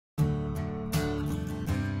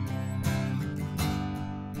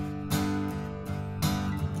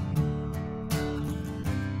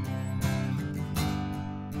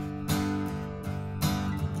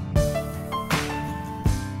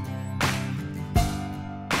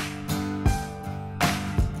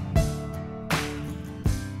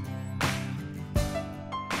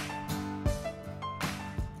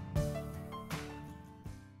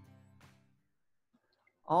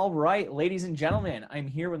All right, ladies and gentlemen, I'm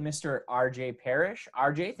here with Mr. RJ Parrish.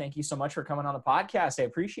 RJ, thank you so much for coming on the podcast. I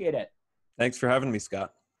appreciate it. Thanks for having me,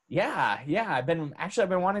 Scott. Yeah. I've been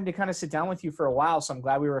wanting to kind of sit down with you for a while, so I'm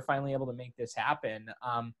glad we were finally able to make this happen.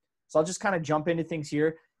 So I'll just kind of jump into things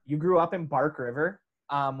here. You grew up in Bark River.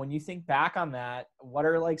 When you think back on that, what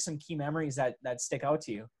are like some key memories that stick out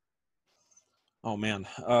to you? Oh man,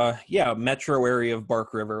 metro area of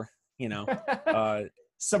Bark River.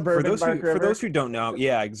 Suburban Bark River. For those who don't know,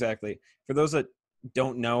 yeah, exactly. For those that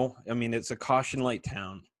don't know, I mean, it's a caution light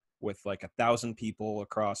town with like 1,000 people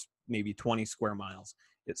across maybe 20 square miles.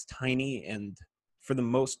 It's tiny, and for the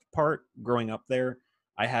most part, growing up there,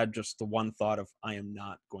 I had just the one thought of, I am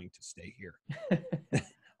not going to stay here.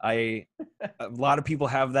 A lot of people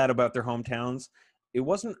have that about their hometowns. It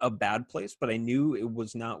wasn't a bad place, but I knew it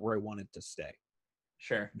was not where I wanted to stay.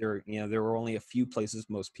 Sure. There were only a few places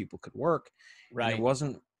most people could work. Right.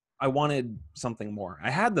 I wanted something more. I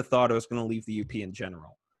had the thought I was going to leave the UP in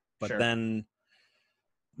general, but Sure. then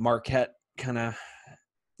Marquette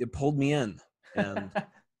it pulled me in, and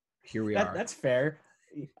here we are. That's fair.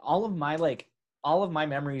 All of my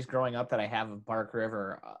memories growing up that I have of Bark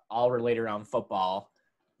River all relate around football.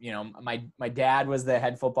 You know, my dad was the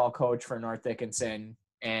head football coach for North Dickinson.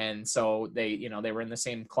 And so they were in the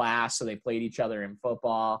same class, so they played each other in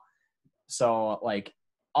football. So like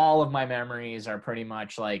all of my memories are pretty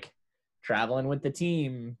much like traveling with the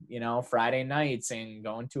team, Friday nights and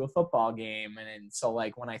going to a football game. And so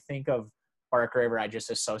like when I think of Bark River, I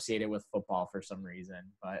just associate it with football for some reason,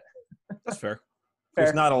 but that's fair.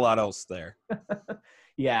 There's not a lot else there.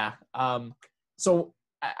 Yeah. So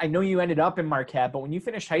I know you ended up in Marquette, but when you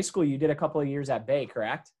finished high school, you did a couple of years at Bay,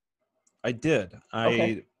 correct? I did.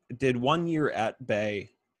 Okay. I did 1 year at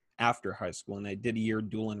Bay after high school, and I did a year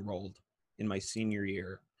dual enrolled in my senior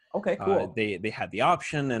year. Okay, cool. They had the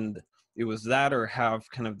option, and it was that or have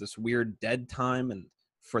kind of this weird dead time and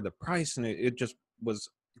for the price, and it just was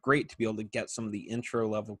great to be able to get some of the intro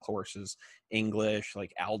level courses, English,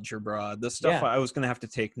 like algebra, the stuff I was going to have to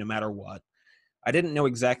take no matter what. I didn't know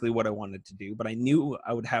exactly what I wanted to do, but I knew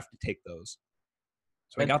I would have to take those.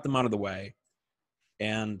 So I got them out of the way,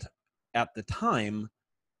 and at the time,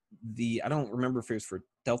 I don't remember if it was for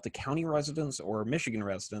Delta County residents or Michigan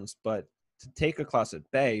residents, but to take a class at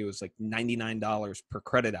Bay, it was like $99 per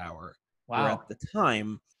credit hour. Wow. Where at the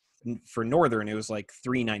time, for Northern, it was like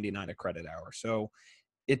 $3.99 a credit hour. So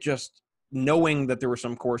it just, knowing that there were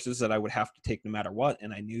some courses that I would have to take no matter what,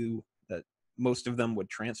 and I knew that most of them would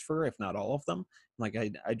transfer, if not all of them, like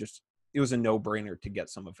it was a no-brainer to get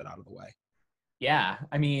some of it out of the way. Yeah,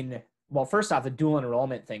 I mean, well, first off, the dual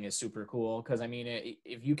enrollment thing is super cool because, I mean,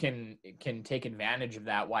 if you can take advantage of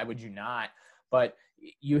that, why would you not? But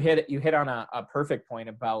you hit on a perfect point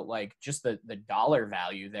about like just the dollar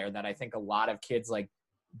value there that I think a lot of kids like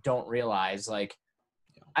don't realize. Like,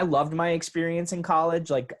 I loved my experience in college,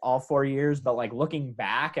 like all 4 years, but like looking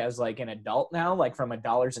back as like an adult now, like from a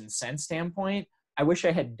dollars and cents standpoint, I wish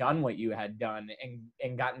I had done what you had done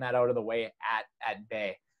and gotten that out of the way at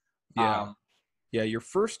Bay. Yeah. Yeah, your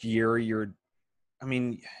first year,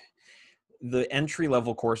 the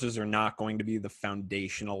entry-level courses are not going to be the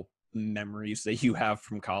foundational memories that you have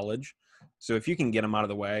from college. So if you can get them out of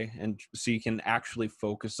the way, and so you can actually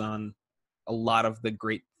focus on a lot of the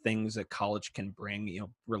great things that college can bring,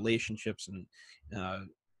 relationships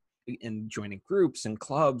and joining groups and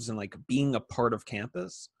clubs and like being a part of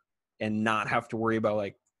campus and not have to worry about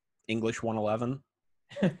like English 111,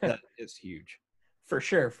 that is huge. For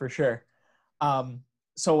sure.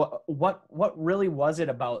 So what really was it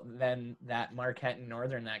about then that Marquette and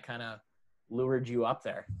Northern that kind of lured you up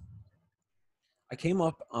there? I came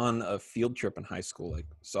up on a field trip in high school, like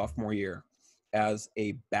sophomore year, as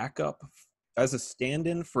a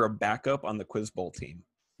stand-in for a backup on the Quiz Bowl team.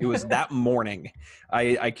 It was that morning.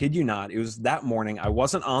 I kid you not. It was that morning. I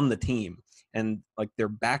wasn't on the team, and like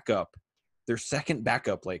their second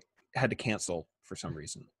backup, like had to cancel for some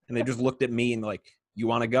reason. And they just looked at me and like, "You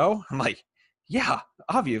want to go?" I'm like, "Yeah,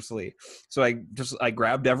 obviously." So I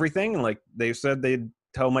grabbed everything, and like they said they'd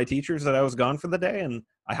tell my teachers that I was gone for the day, and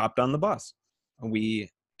I hopped on the bus. And we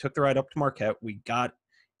took the ride up to Marquette. We got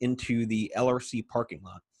into the LRC parking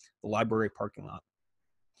lot, the library parking lot.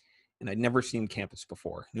 And I'd never seen campus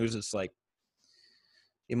before. It was just like,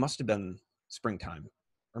 it must have been springtime,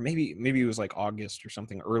 or maybe it was like August or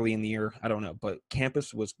something early in the year. I don't know, but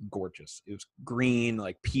campus was gorgeous. It was green,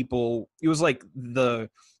 like people, it was like the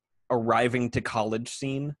arriving to college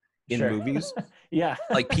scene in movies. Yeah.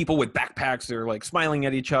 Like people with backpacks, they're like smiling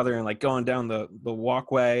at each other and like going down the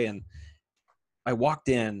walkway. And I walked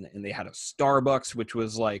in and they had a Starbucks, which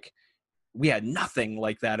was like we had nothing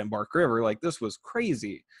like that in Bark River. Like, this was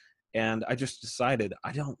crazy. And I just decided,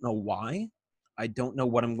 I don't know why. I don't know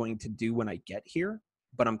what I'm going to do when I get here,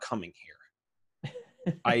 but I'm coming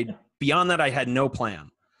here. Beyond that, I had no plan.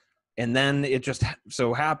 And then it just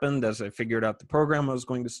so happened, as I figured out the program I was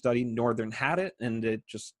going to study, Northern had it, and it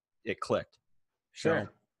clicked. Sure. So,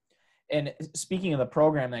 and speaking of the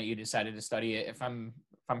program that you decided to study, if I'm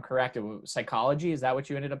correct, it was psychology. Is that what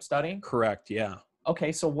you ended up studying? Correct. Yeah.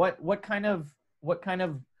 Okay. So what kind of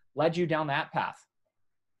led you down that path?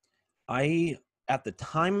 At the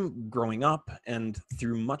time growing up and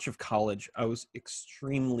through much of college, I was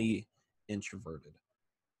extremely introverted,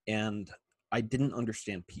 and I didn't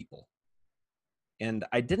understand people. And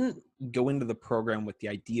I didn't go into the program with the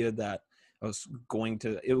idea that I was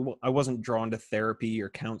I wasn't drawn to therapy or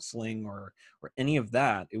counseling or any of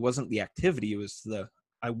that. It wasn't the activity. It was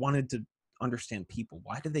I wanted to understand people.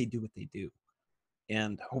 Why do they do what they do?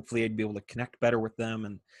 And hopefully I'd be able to connect better with them,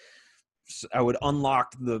 and I would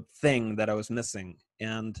unlock the thing that I was missing.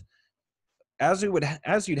 And as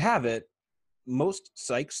you'd have it, most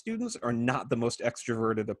psych students are not the most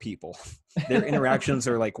extroverted of people. Their interactions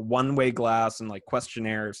are like one-way glass and like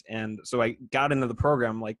questionnaires. And so I got into the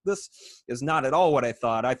program like, this is not at all what I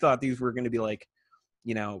thought. I thought these were going to be like,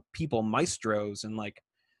 people maestros and like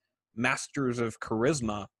masters of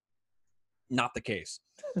charisma. Not the case.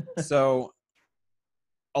 So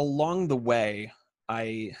along the way,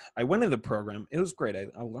 I went into the program. It was great. I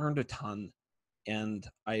learned a ton, and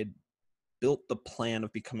I had built the plan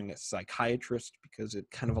of becoming a psychiatrist because it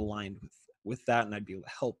kind of aligned with that, and I'd be able to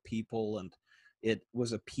help people, and it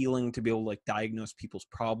was appealing to be able to like diagnose people's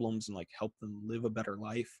problems and like help them live a better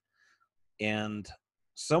life. And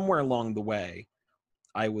somewhere along the way,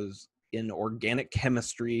 I was in organic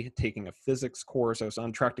chemistry taking a physics course. I was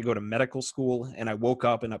on track to go to medical school, and I woke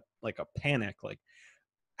up in a panic, like,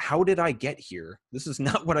 how did I get here? This is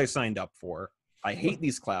not what I signed up for. I hate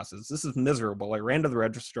these classes. This is miserable. I ran to the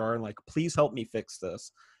registrar and like, please help me fix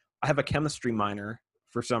this. I have a chemistry minor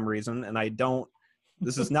for some reason, and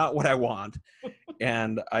this is not what I want.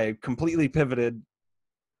 And I completely pivoted.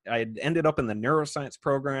 I ended up in the neuroscience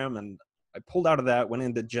program, and I pulled out of that, went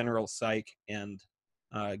into general psych, and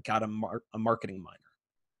got a marketing minor.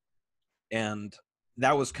 And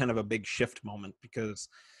that was kind of a big shift moment, because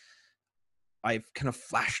I've kind of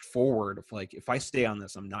flashed forward of like, if I stay on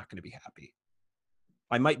this, I'm not going to be happy.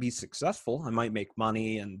 I might be successful. I might make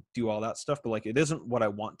money and do all that stuff, but like, it isn't what I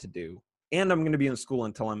want to do. And I'm going to be in school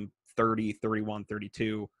until I'm 30, 31,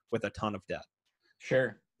 32 with a ton of debt.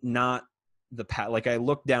 Sure. Not the path. Like, I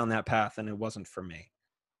looked down that path and it wasn't for me.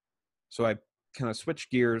 So I kind of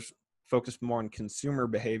switched gears, focused more on consumer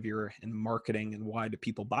behavior and marketing and why do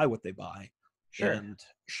people buy what they buy. Sure. And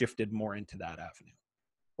shifted more into that avenue.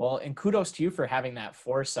 Well, and kudos to you for having that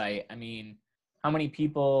foresight. I mean, how many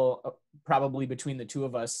people, probably between the two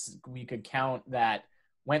of us, we could count that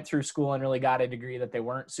went through school and really got a degree that they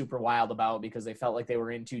weren't super wild about because they felt like they were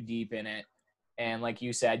in too deep in it. And like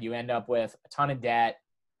you said, you end up with a ton of debt.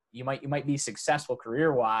 You might be successful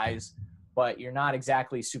career-wise, but you're not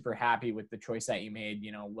exactly super happy with the choice that you made,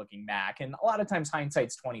 looking back. And a lot of times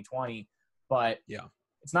hindsight's 20/20, but yeah,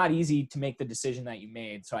 it's not easy to make the decision that you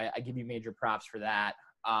made. So I give you major props for that.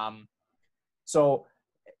 So,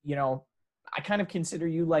 I kind of consider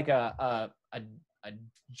you like a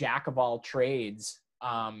jack of all trades,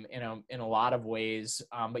 in a lot of ways.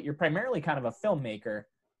 But you're primarily kind of a filmmaker.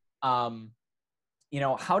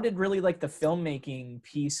 How did really like the filmmaking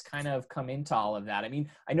piece kind of come into all of that? I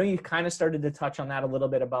mean, I know you kind of started to touch on that a little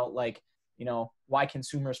bit about like, why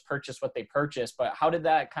consumers purchase what they purchase, but how did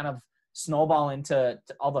that kind of snowball into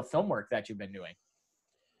all the film work that you've been doing?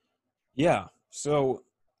 Yeah. So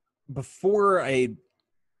before I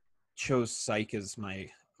chose psych as my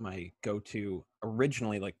go-to,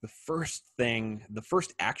 originally, like the first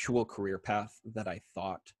actual career path that I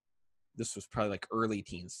thought, this was probably like early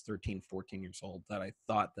teens, 13, 14 years old, that I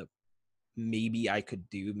thought that maybe I could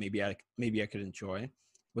do, maybe I could enjoy,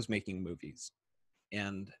 was making movies.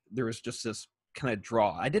 And there was just this kind of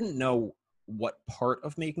draw. I didn't know what part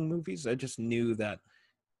of making movies. I just knew that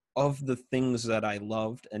of the things that I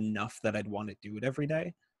loved enough that I'd want to do it every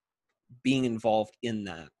day, being involved in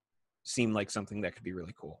that seemed like something that could be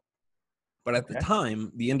really cool. But at the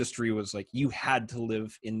time, the industry was like, you had to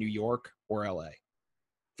live in New York or LA.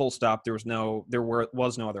 Full stop. There was no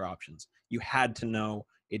other options. You had to know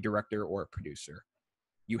a director or a producer.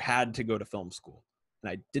 You had to go to film school.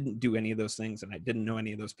 And I didn't do any of those things, and I didn't know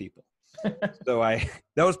any of those people. So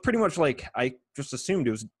that was pretty much like, I just assumed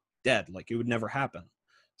it was dead, like it would never happen.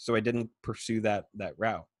 So I didn't pursue that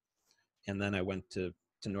route. And then I went to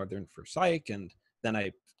Northern for psych, and then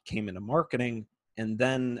I came into marketing, and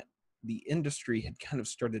then the industry had kind of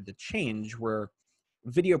started to change where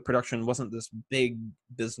video production wasn't this big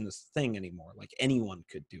business thing anymore. Like anyone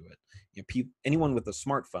could do it. You know, anyone with a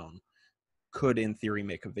smartphone could, in theory,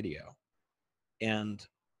 make a video. And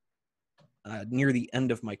near the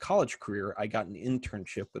end of my college career, I got an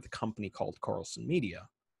internship with a company called Carlson Media.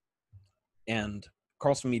 And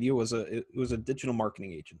Carlson Media was a digital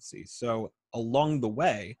marketing agency. So along the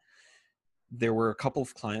way, there were a couple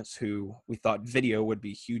of clients who we thought video would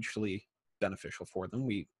be hugely beneficial for them.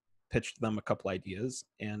 We pitched them a couple ideas,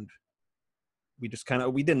 and we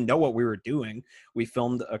didn't know what we were doing. We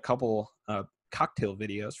filmed a couple cocktail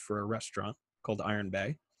videos for a restaurant called Iron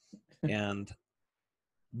Bay, and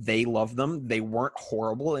they loved them. They weren't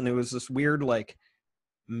horrible, and it was this weird like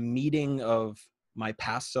meeting of my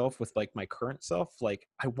past self with like my current self. Like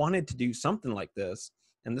I wanted to do something like this,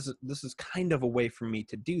 and this is kind of a way for me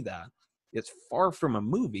to do that. It's far from a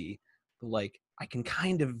movie, but like I can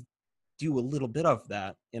kind of do a little bit of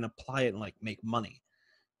that and apply it and like make money.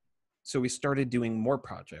 So we started doing more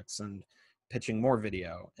projects and pitching more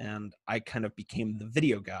video, and I kind of became the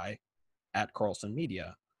video guy at Carlson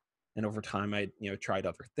Media. And over time, I tried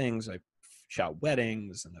other things. I shot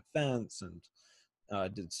weddings and events,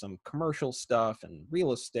 and did some commercial stuff and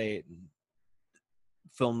real estate, and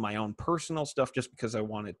filmed my own personal stuff just because I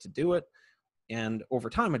wanted to do it. And over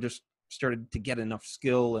time, I just started to get enough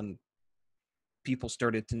skill, and people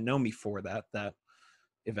started to know me for that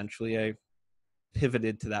eventually I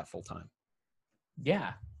pivoted to that full time.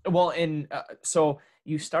 Yeah. Well, and so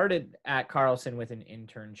you started at Carlson with an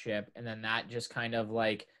internship, and then that just kind of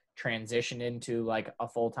like transitioned into like a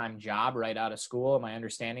full-time job right out of school. Am I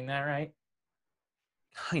understanding that right?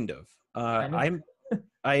 Kind of. Kind of?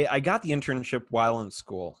 I got the internship while in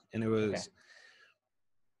school, and Okay.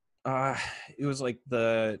 it was like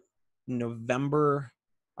the November.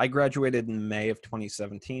 I graduated in May of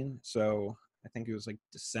 2017, so I think it was like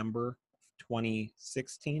December of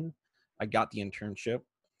 2016. I got the internship,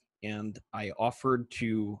 and I offered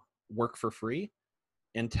to work for free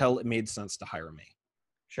until it made sense to hire me.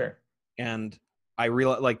 Sure. And I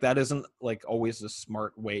realized like that isn't like always a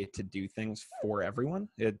smart way to do things for everyone.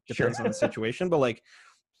 It depends on the situation, but like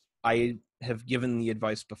I have given the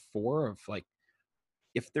advice before of like,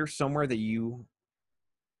 if there's somewhere that you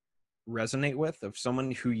resonate with, of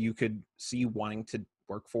someone who you could see wanting to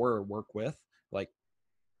work for or work with, like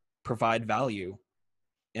provide value,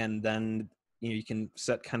 and then you can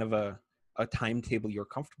set kind of a timetable you're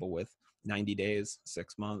comfortable with, 90 days,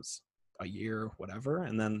 6 months, a year, whatever.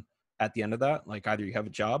 And then at the end of that, like either you have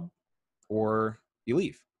a job or you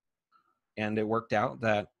leave. And it worked out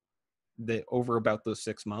that over about those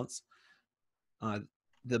 6 months,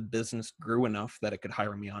 the business grew enough that it could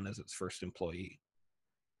hire me on as its first employee.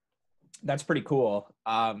 That's pretty cool.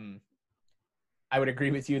 I would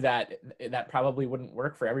agree with you that that probably wouldn't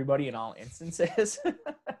work for everybody in all instances.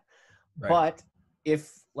 Right. But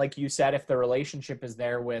if, like you said, if the relationship is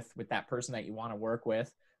there with that person that you want to work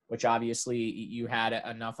with, which obviously you had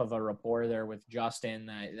enough of a rapport there with Justin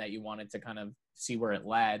that you wanted to kind of see where it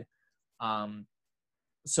led.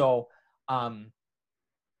 So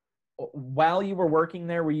while you were working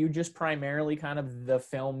there, were you just primarily kind of the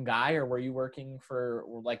film guy, or were you working for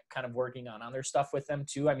like kind of working on other stuff with them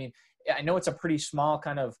too? I mean, I know it's a pretty small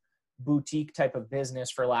kind of boutique type of business,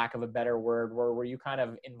 for lack of a better word. Were you kind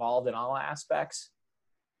of involved in all aspects?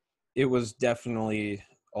 It was definitely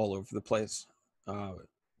all over the place.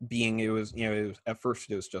 It was at first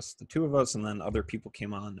it was just the two of us, and then other people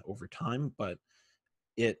came on over time. But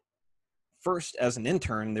first, as an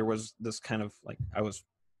intern, there was this kind of like, I was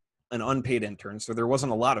an unpaid intern, so there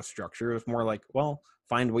wasn't a lot of structure. It was more like, well,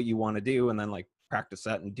 find what you want to do and then like practice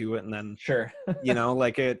that and do it, and then Sure.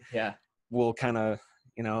 like it Yeah. will kind of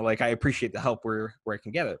like I appreciate the help where I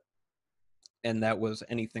can get it. And that was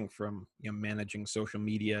anything from managing social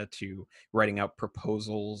media to writing out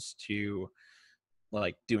proposals to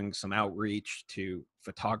like doing some outreach to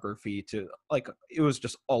photography to like, it was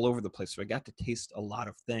just all over the place. So I got to taste a lot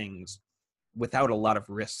of things without a lot of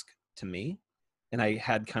risk to me. And I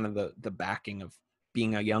had kind of the backing of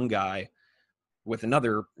being a young guy with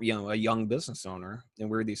another, a young business owner. And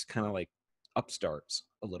we're these kind of like upstarts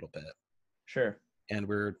a little bit. Sure. And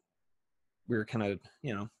we're kind of,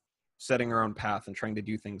 setting our own path and trying to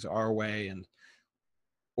do things our way. And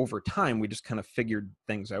over time, we just kind of figured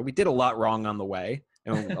things out. We did a lot wrong on the way,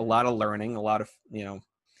 and a lot of learning, a lot of,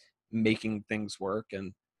 making things work.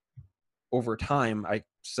 And over time, I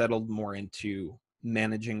settled more into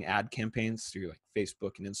managing ad campaigns through like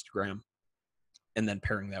Facebook and Instagram, and then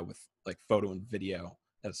pairing that with like photo and video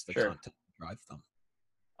as the Sure. content drive them.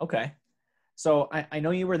 Okay. So I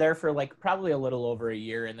know you were there for like probably a little over a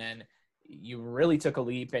year, and then you really took a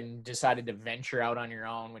leap and decided to venture out on your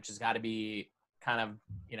own, which has got to be kind of,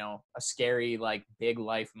 a scary, like big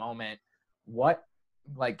life moment. What,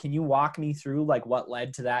 like, can you walk me through like what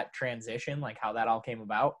led to that transition, like how that all came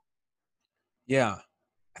about? Yeah.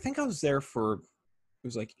 I think I was there for, it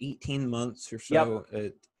was like 18 months or Yep.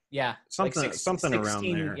 so. Yeah. Like Something around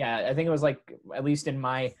 16. there. Yeah. I think it was like, at least in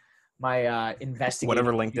my investigating,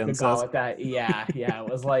 Whatever if you LinkedIn could call says. it that. Yeah. Yeah. It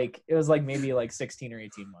was like maybe like 16 or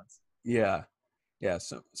 18 months. Yeah. Yeah.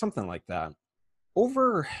 So something like that.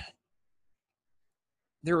 Over,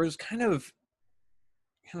 there was kind of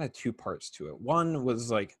two parts to it. One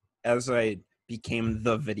was like, as I became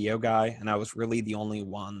the video guy and I was really the only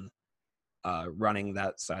one running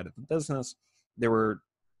that side of the business, there were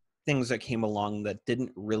things that came along that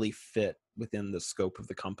didn't really fit within the scope of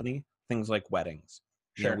the company. Things like weddings.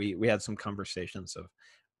 Sure. We had some conversations of,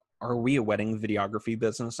 are we a wedding videography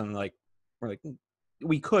business? And like, we're like,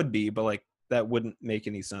 we could be, but like that wouldn't make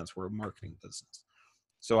any sense. We're a marketing business.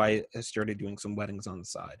 So I started doing some weddings on the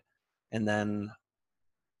side. And then,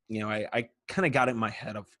 I kind of got it in my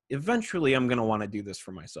head of, eventually I'm going to want to do this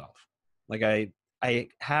for myself. Like I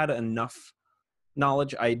had enough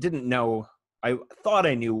knowledge. I didn't know, I thought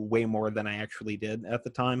I knew way more than I actually did at the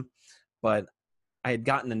time, but I had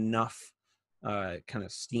gotten enough kind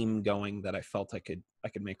of steam going that I felt I could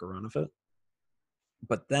make a run of it.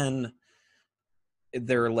 But then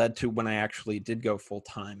there led to, when I actually did go full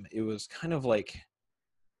time, it was kind of like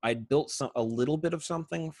I'd built a little bit of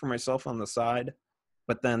something for myself on the side,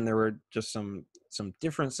 but then there were just some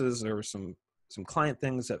differences. There were some client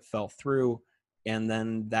things that fell through, and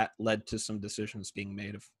then that led to some decisions being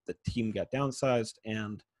made. If the team got downsized,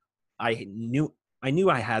 and I knew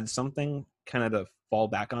I had something kind of to fall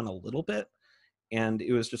back on a little bit, and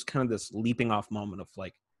it was just kind of this leaping off moment of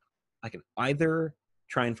like, I can either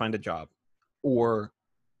try and find a job, or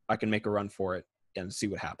I can make a run for it and see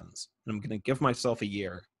what happens. And I'm going to give myself a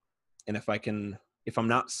year. And if I'm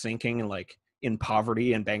not sinking like in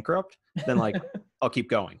poverty and bankrupt, then like I'll keep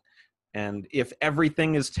going. And if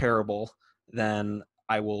everything is terrible, then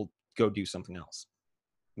I will go do something else.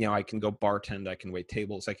 I can go bartend, I can wait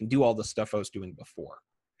tables, I can do all the stuff I was doing before.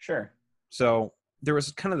 Sure. So there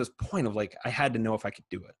was kind of this point of like, I had to know if I could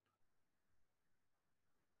do it.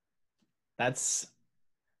 That's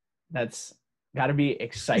got to be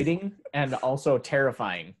exciting and also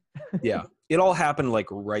terrifying. Yeah. It all happened like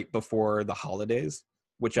right before the holidays,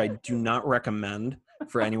 which I do not recommend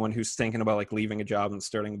for anyone who's thinking about like leaving a job and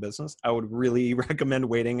starting a business. I would really recommend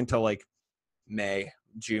waiting until like May,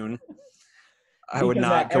 June. I would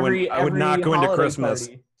Because at not go in. I would not every go into holiday Christmas.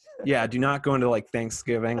 party. Yeah, do not go into like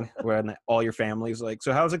Thanksgiving when all your family's like,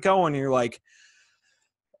 so how's it going? And you're like,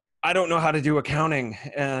 I don't know how to do accounting,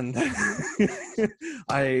 and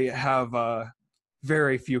I have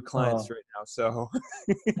very few clients Oh. right now. So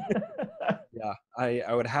yeah,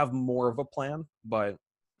 I would have more of a plan. But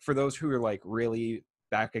for those who are like really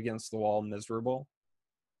back against the wall, miserable,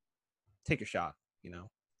 take a shot, And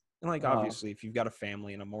like, Oh, obviously, if you've got a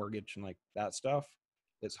family and a mortgage and like that stuff,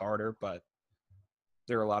 it's harder. But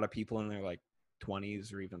there are a lot of people in their like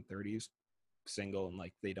 20s or even 30s, single, and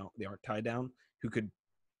like they aren't tied down, who could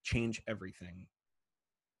change everything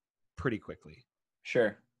pretty quickly.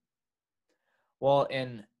 sure. Well,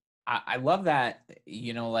 and I love that,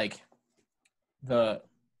 like the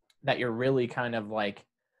that you're really kind of like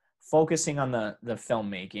focusing on the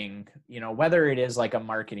filmmaking, whether it is like a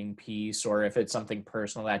marketing piece or if it's something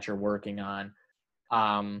personal that you're working on.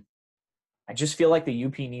 Um, I just feel like the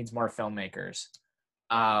UP needs more filmmakers.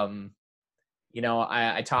 Um,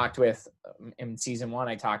 I talked with, in season 1,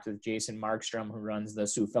 I talked with Jason Markstrom, who runs the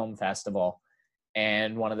Sioux Film Festival.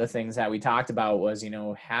 And one of the things that we talked about was,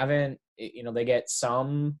 they get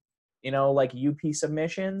some, like UP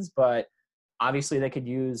submissions, but obviously they could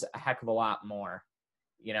use a heck of a lot more,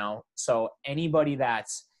 So anybody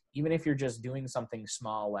that's, even if you're just doing something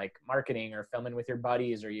small, like marketing or filming with your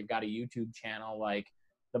buddies, or you've got a YouTube channel, like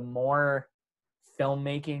the more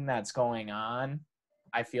filmmaking that's going on,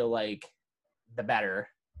 I feel like the better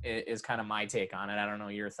is kind of my take on it. I don't know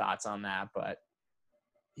your thoughts on that, but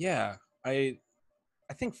Yeah, I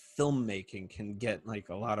think filmmaking can get like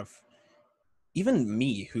a lot of, even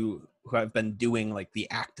me who have been doing like the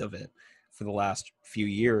act of it for the last few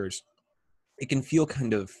years, it can feel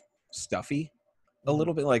kind of stuffy a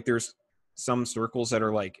little bit. Like there's some circles that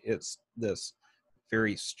are like, it's this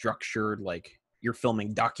very structured, like you're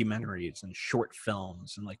filming documentaries and short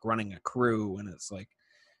films and like running a crew, and it's like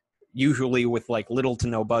usually with like little to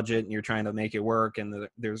no budget, and you're trying to make it work, and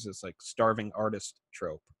there's this like starving artist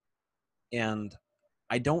trope. And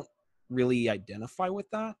I don't really identify with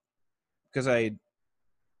that because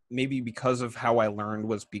because of how I learned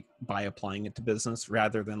was by applying it to business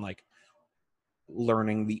rather than like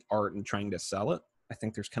learning the art and trying to sell it. I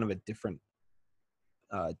think there's kind of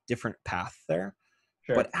a different path there.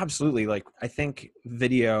 Sure. But absolutely, like I think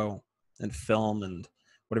video and film and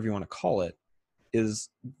whatever you want to call it is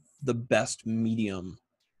the best medium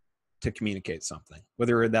to communicate something,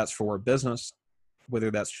 whether that's for business,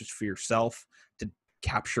 whether that's just for yourself to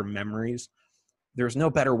capture memories. There's no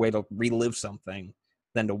better way to relive something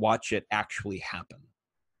than to watch it actually happen.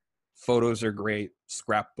 Photos are great,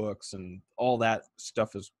 scrapbooks and all that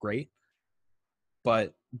stuff is great,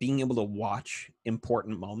 but being able to watch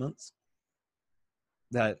important moments,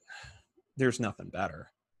 that there's nothing better.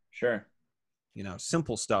 Sure. You know,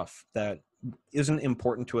 simple stuff that isn't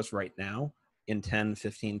important to us right now in 10,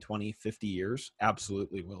 15, 20, 50 years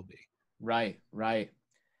absolutely will be. Right.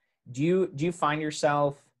 Do you find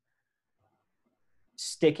yourself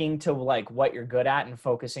sticking to like what you're good at and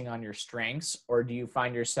focusing on your strengths, or do you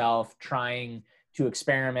find yourself trying to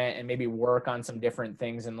experiment and maybe work on some different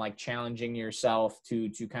things and like challenging yourself to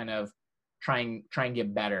kind of try and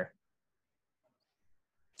get better?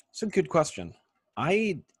 It's a good question.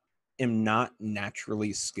 I am not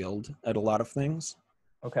naturally skilled at a lot of things.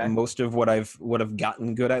 Okay. Most of what I've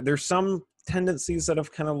gotten good at, there's some tendencies that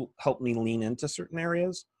have kind of helped me lean into certain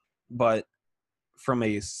areas, but from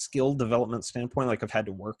a skill development standpoint, like I've had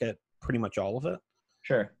to work at pretty much all of it.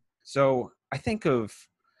 Sure. So I think of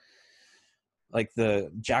like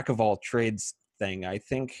the jack of all trades thing. I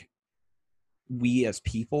think we as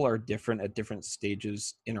people are different at different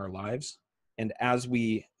stages in our lives. And as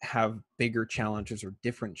we have bigger challenges or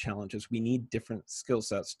different challenges, we need different skill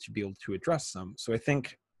sets to be able to address them. So I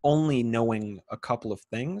think only knowing a couple of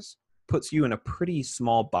things puts you in a pretty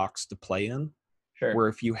small box to play in. Sure. Where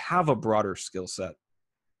if you have a broader skill set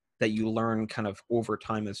that you learn kind of over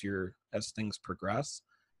time as things progress,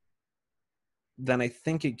 then I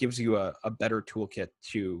think it gives you a better toolkit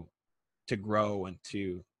to grow and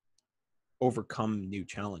to overcome new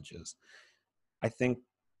challenges. I think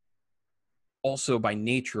also by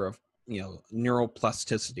nature of, you know,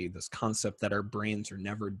 neuroplasticity, this concept that our brains are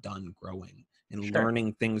never done growing, and Sure.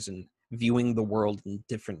 learning things and viewing the world in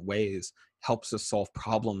different ways helps us solve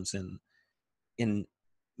problems and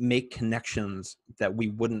make connections that we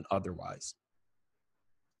wouldn't otherwise.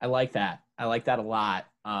 I like that. I like that a lot.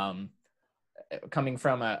 Coming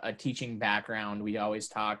from a teaching background, we always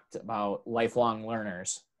talked about lifelong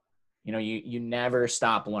learners. You know, you never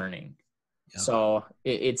stop learning. Yeah. So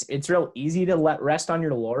it's real easy to let rest on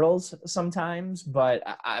your laurels sometimes, but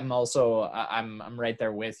I'm also I'm right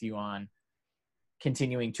there with you on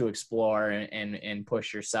continuing to explore and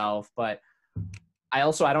push yourself. But I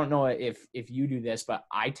don't know if you do this, but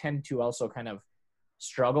I tend to also kind of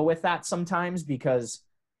struggle with that sometimes because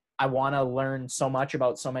I want to learn so much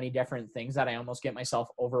about so many different things that I almost get myself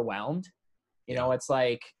overwhelmed. You know, it's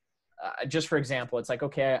like, just for example, it's like,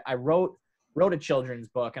 okay, I wrote a children's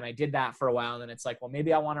book and I did that for a while. And then it's like, well,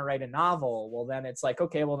 maybe I want to write a novel. Well, then it's like,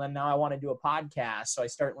 okay, well then now I want to do a podcast. So I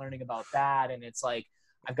start learning about that. And it's like,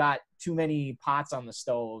 I've got too many pots on the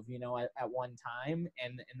stove, you know, at one time.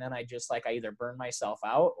 And then I just like, I either burn myself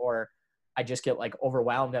out or I just get like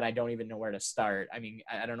overwhelmed and I don't even know where to start. I mean,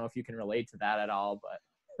 I don't know if you can relate to that at all,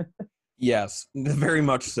 but. Yes, very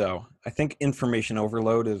much so. I think information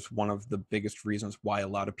overload is one of the biggest reasons why a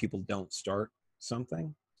lot of people don't start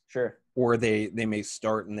something. Sure. Or they may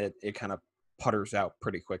start and it kind of putters out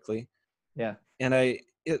pretty quickly. Yeah. And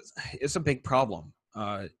it's a big problem.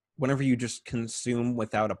 Whenever you just consume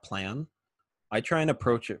without a plan, I try and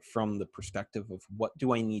approach it from the perspective of what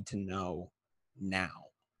do I need to know now?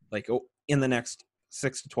 Like in the next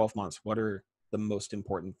 6 to 12 months, what are the most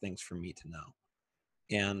important things for me to know?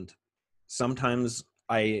 And sometimes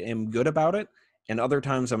I am good about it, and other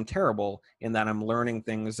times I'm terrible in that I'm learning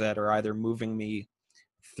things that are either moving me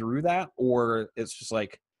through that, or it's just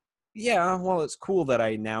like, yeah, well, it's cool that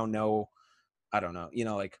I now know, I don't know, you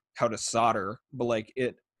know, like how to solder, but like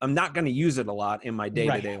I'm not going to use it a lot in my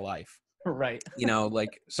day-to-day life. Right. You know,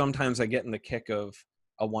 like sometimes I get in the kick of,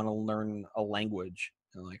 I want to learn a language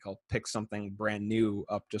and like, I'll pick something brand new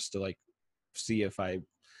up just to like see if I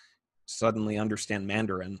suddenly understand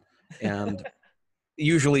Mandarin. And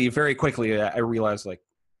usually very quickly I realize like,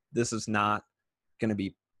 this is not going to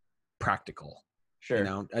be practical. Sure. You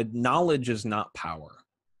know, knowledge is not power.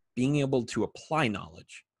 Being able to apply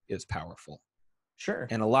knowledge is powerful. Sure.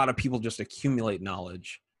 And a lot of people just accumulate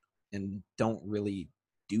knowledge and don't really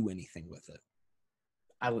do anything with it.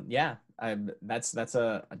 That's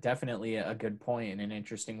definitely a good point and an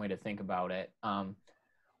interesting way to think about it.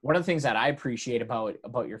 one of the things that I appreciate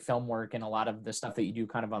about your film work and a lot of the stuff that you do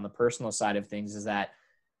kind of on the personal side of things is that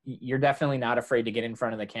you're definitely not afraid to get in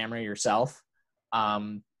front of the camera yourself.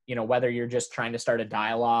 Whether you're just trying to start a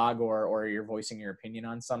dialogue or you're voicing your opinion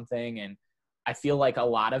on something. And I feel like a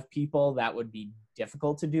lot of people that would be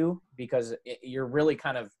difficult to do because you're really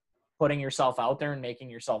kind of putting yourself out there and making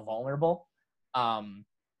yourself vulnerable.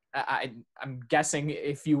 I'm guessing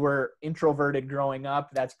if you were introverted growing up,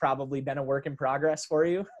 that's probably been a work in progress for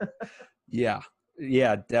you. Yeah,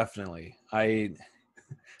 definitely. I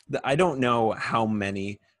don't know how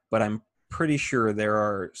many, but I'm pretty sure there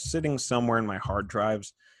are sitting somewhere in my hard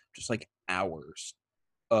drives, just like hours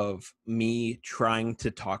of me trying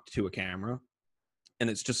to talk to a camera. And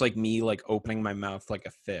it's just like me like opening my mouth like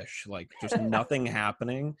a fish, like just nothing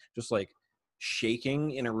happening, just like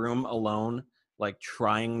shaking in a room alone, like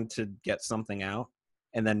trying to get something out.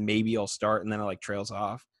 And then maybe I'll start and then it like trails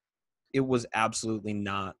off. It was absolutely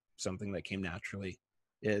not something that came naturally.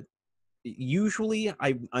 It usually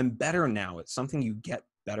I'm better now. It's something you get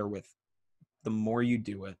better with the more you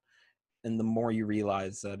do it and the more you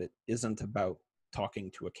realize that it isn't about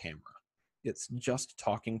talking to a camera. It's just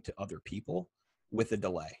talking to other people with a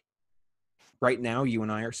delay. Right now, you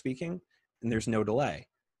and I are speaking, and there's no delay.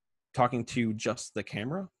 Talking to just the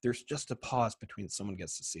camera, there's just a pause between someone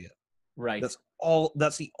gets to see it. Right. That's all.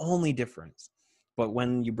 That's the only difference. But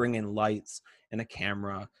when you bring in lights and a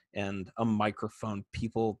camera and a microphone,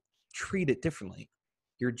 people treat it differently.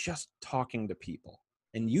 You're just talking to people,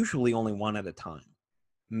 and usually only one at a time.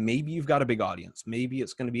 Maybe you've got a big audience. Maybe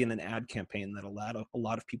it's going to be in an ad campaign that a lot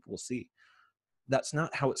of people will see. That's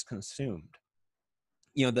not how it's consumed.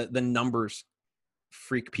 The numbers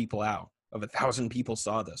freak people out. Of 1,000 people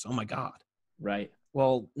saw this. Oh my God. Right.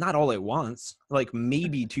 Well, not all at once. Like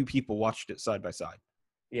maybe 2 people watched it side by side.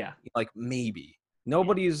 Yeah. Like maybe.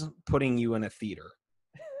 Nobody's putting you in a theater,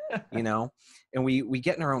 And we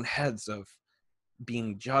get in our own heads of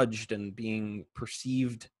being judged and being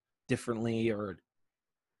perceived differently, or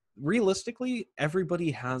realistically,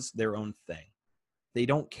 everybody has their own thing. They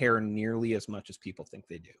don't care nearly as much as people think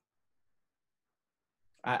they do.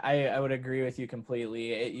 I would agree with you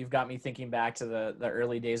completely. You've got me thinking back to the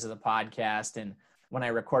early days of the podcast, and when I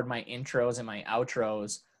record my intros and my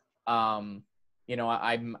outros, I'm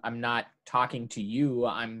not talking to you.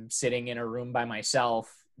 I'm sitting in a room by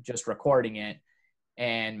myself, just recording it.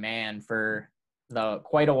 And man, for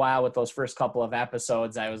quite a while with those first couple of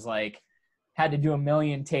episodes, I was like, had to do a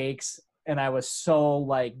million takes, and I was so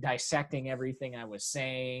like dissecting everything I was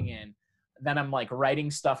saying, and then I'm like writing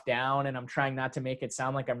stuff down and I'm trying not to make it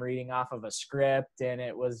sound like I'm reading off of a script. And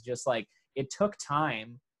it was just like, it took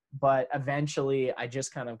time, but eventually I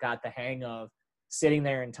just kind of got the hang of sitting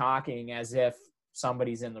there and talking as if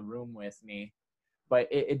somebody's in the room with me. But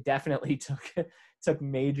it definitely took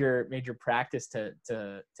major practice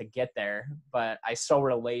to get there. But I so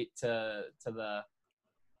relate to the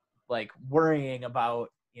like worrying about,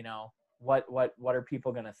 what are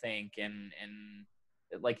people going to think? And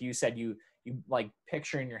like you said, you like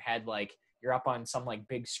picture in your head like you're up on some like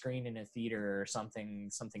big screen in a theater or something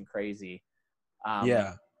crazy.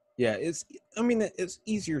 Yeah it's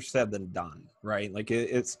easier said than done, right? Like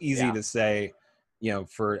it's easy Yeah. to say,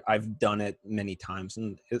 for I've done it many times,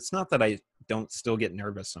 and it's not that I don't still get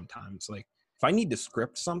nervous sometimes. Like if I need to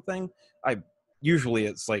script something, I usually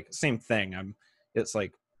it's like same thing. It's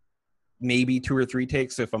like maybe 2 or 3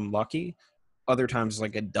 takes if I'm lucky. Other times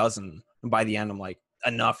like a dozen, and by the end I'm like,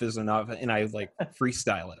 enough is enough, and I like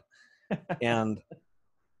freestyle it. And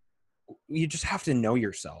you just have to know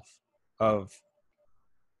yourself of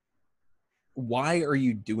why are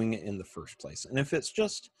you doing it in the first place. And if it's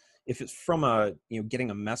from getting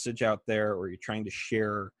a message out there, or you're trying to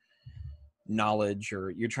share knowledge, or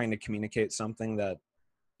you're trying to communicate something that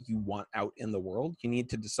you want out in the world, you need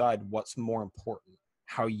to decide what's more important,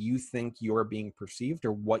 how you think you're being perceived,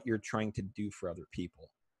 or what you're trying to do for other people.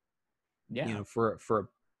 Yeah. For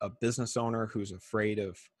a business owner who's afraid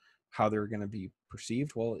of how they're going to be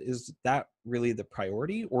perceived, well, is that really the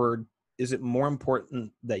priority, or is it more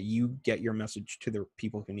important that you get your message to the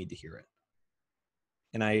people who need to hear it?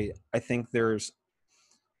 And I think there's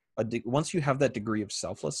once you have that degree of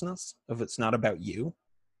selflessness, if it's not about you,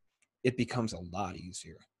 it becomes a lot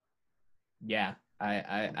easier. Yeah.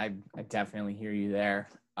 I definitely hear you there.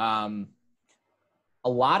 A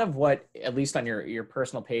lot of what, at least on your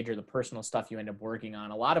personal page or the personal stuff you end up working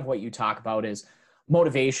on, a lot of what you talk about is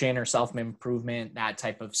motivation or self-improvement, that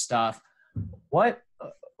type of stuff.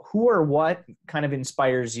 Who or what kind of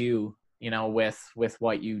inspires you, with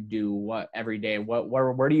what you do, what every day,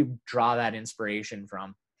 where do you draw that inspiration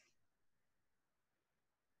from?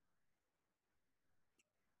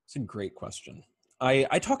 It's a great question.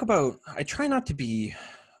 I talk about, I try not to be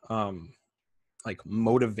like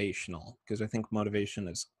motivational, because I think motivation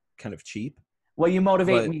is kind of cheap, Well, you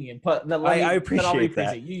motivate but me, and put let I me, then I'll appreciate rephrase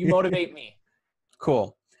that. it. You motivate me.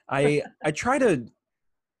 Cool. I try to,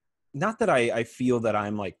 not that I feel that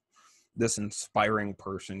I'm like this inspiring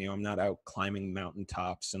person, you know, I'm not out climbing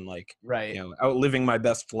mountaintops and like, Right. you know, out living my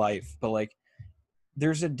best life, but like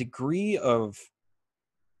there's a degree of,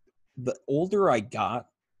 the older I got,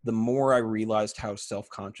 the more I realized how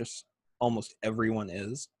self-conscious almost everyone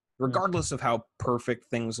is. Mm. Regardless of how perfect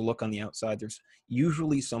things look on the outside, there's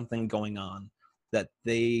usually something going on that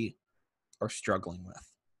they are struggling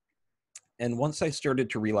with. And once I started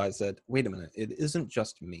to realize that, wait a minute, it isn't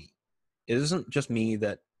just me. It isn't just me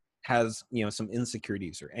that has, you know, some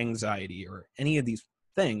insecurities or anxiety or any of these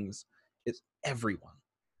things. It's everyone.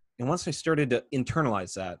 And once I started to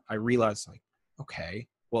internalize that, I realized like, okay,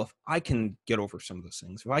 well, if I can get over some of those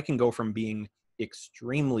things, if I can go from being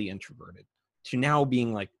extremely introverted to now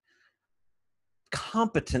being like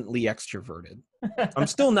competently extroverted, I'm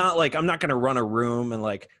still not like, I'm not going to run a room and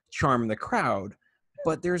like charm the crowd,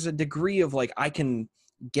 but there's a degree of like, I can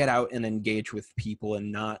get out and engage with people and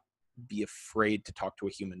not be afraid to talk to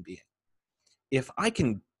a human being. If I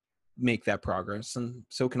can make that progress, and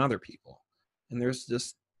so can other people. And there's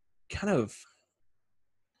this kind of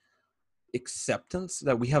acceptance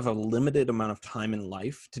that we have a limited amount of time in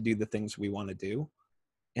life to do the things we want to do.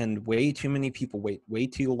 And way too many people wait way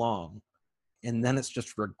too long. And then it's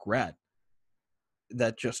just regret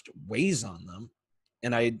that just weighs on them.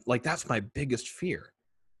 And I like, that's my biggest fear.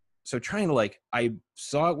 So trying to like, I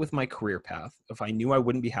saw it with my career path. If I knew I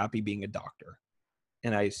wouldn't be happy being a doctor,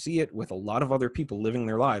 and I see it with a lot of other people living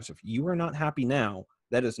their lives. If you are not happy now,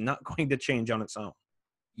 that is not going to change on its own.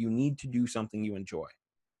 You need to do something you enjoy.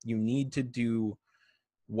 You need to do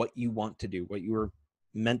what you want to do, what you were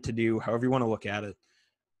meant to do, however you want to look at it.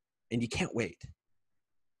 And you can't wait.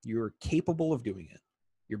 You're capable of doing it.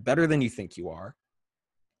 You're better than you think you are.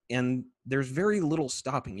 And there's very little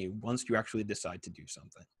stopping you once you actually decide to do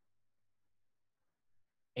something.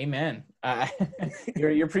 Amen.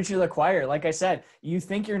 You're preaching to the choir. Like I said, you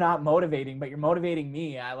think you're not motivating, but you're motivating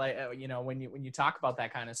me. I like, you know, when you talk about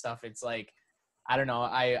that kind of stuff, it's like, I don't know.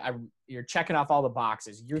 You're checking off all the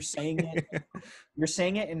boxes. You're saying it. You're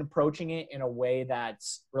saying it and approaching it in a way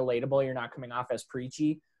that's relatable. You're not coming off as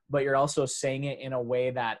preachy, but you're also saying it in a way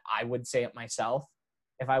that I would say it myself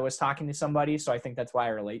if I was talking to somebody. So I think that's why I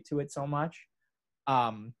relate to it so much.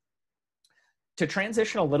 To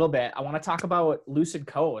transition a little bit, I want to talk about Liquid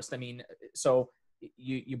Coast. I mean, so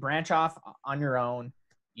you branch off on your own.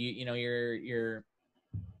 You know, you're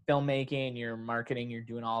filmmaking, you're marketing, you're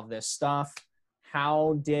doing all of this stuff.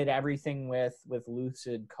 How did everything with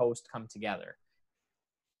Liquid Coast come together?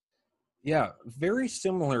 Yeah, very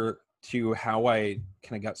similar to how I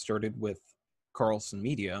kind of got started with Carlson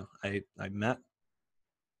Media. I met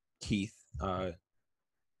Keith a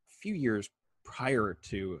few years prior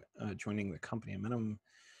to joining the company. I met him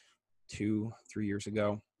 2-3 years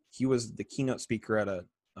ago. He was the keynote speaker at a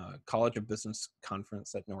College of Business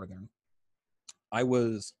conference at Northern. I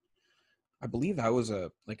believe I was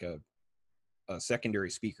a secondary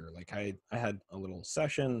speaker. Like I had a little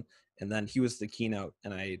session, and then he was the keynote,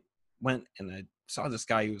 and I went and I saw this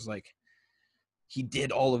guy who was like, he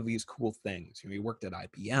did all of these cool things. You know, he worked at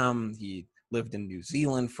IBM. He lived in New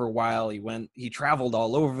Zealand for a while. He traveled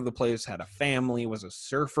all over the place, had a family, was a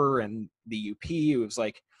surfer in the UP. It was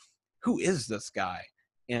like, who is this guy?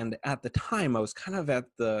 And at the time, I was kind of at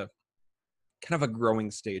the kind of a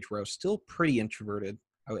growing stage where I was still pretty introverted.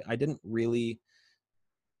 I didn't really,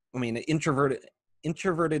 I mean,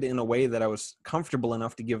 introverted in a way that I was comfortable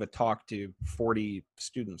enough to give a talk to 40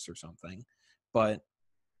 students or something. But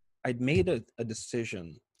I'd made a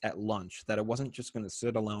decision at lunch that I wasn't just going to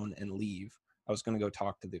sit alone and leave. I was going to go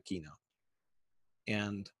talk to the keynote.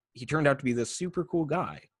 And he turned out to be this super cool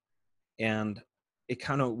guy. And it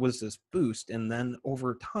kind of was this boost. And then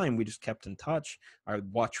over time, we just kept in touch. I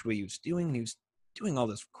watched what he was doing, and he was doing all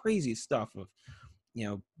this crazy stuff of, you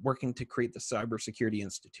know, working to create the Cybersecurity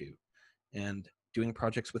Institute and doing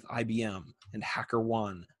projects with IBM and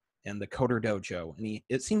HackerOne and the Coder Dojo. And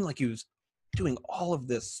it seemed like he was doing all of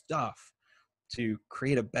this stuff to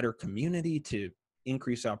create a better community, to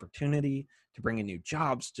increase opportunity, to bring in new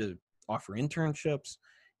jobs, to offer internships.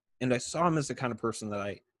 And I saw him as the kind of person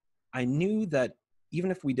that I knew that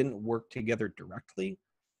even if we didn't work together directly,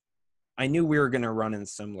 I knew we were going to run in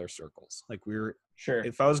similar circles. Like Sure.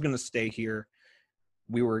 if I was going to stay here,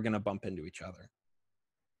 we were going to bump into each other.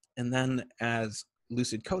 And then as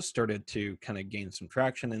Liquid Coast started to kind of gain some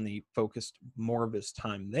traction and he focused more of his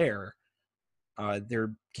time there,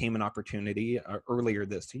 there came an opportunity earlier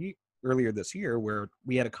this year where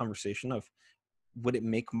we had a conversation of, would it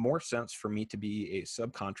make more sense for me to be a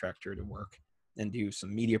subcontractor to work and do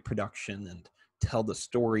some media production and tell the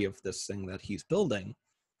story of this thing that he's building,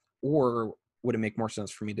 or would it make more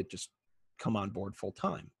sense for me to just come on board full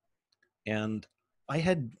time? And I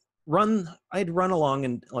had run along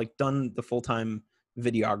and like done the full-time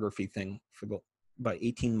videography thing for about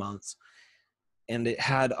 18 months, and it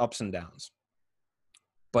had ups and downs,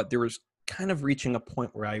 but there was kind of reaching a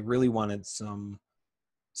point where I really wanted some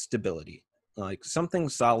stability, like something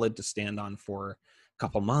solid to stand on for a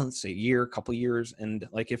couple months, a year, couple years. And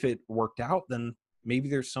like, if it worked out, then maybe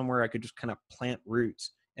there's somewhere I could just kind of plant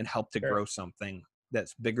roots and help to grow something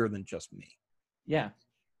that's bigger than just me. Yeah.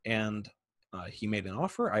 And he made an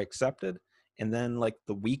offer, I accepted. And then like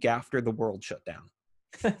the week after, the world shut down.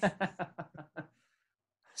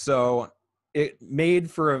 So it made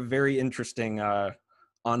for a very interesting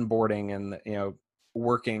onboarding and, you know,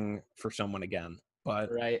 working for someone again.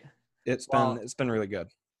 But right. It's been really good.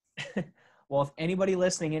 Well, if anybody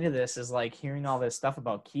listening into this is like hearing all this stuff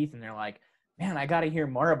about Keith and they're like, man, I got to hear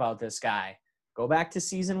more about this guy, go back to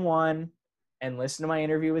season 1 and listen to my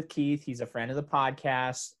interview with Keith. He's a friend of the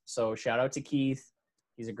podcast. So shout out to Keith.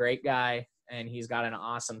 He's a great guy and he's got an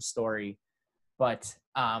awesome story. But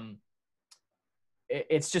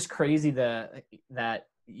it's just crazy that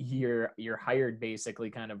you're hired basically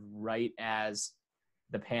kind of right as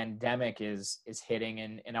the pandemic is hitting.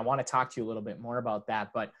 And I want to talk to you a little bit more about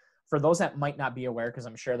that. But for those that might not be aware, because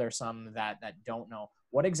I'm sure there's some that don't know,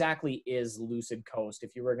 what exactly is Lucid Coast?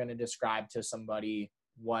 If you were going to describe to somebody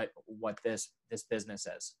what this business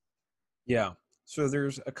is. Yeah. So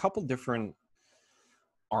there's a couple different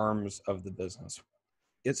arms of the business.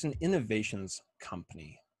 It's an innovations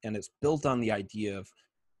company, and it's built on the idea of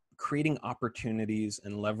creating opportunities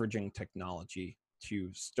and leveraging technology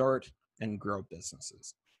to start and grow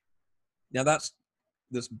businesses. Now that's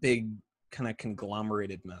this big kind of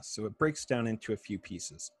conglomerated mess. So it breaks down into a few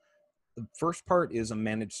pieces. The first part is a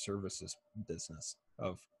managed services business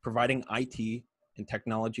of providing IT and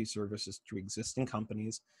technology services to existing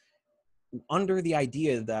companies under the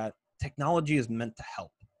idea that technology is meant to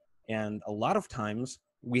help. And a lot of times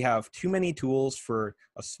we have too many tools for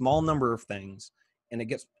a small number of things, and it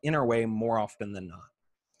gets in our way more often than not.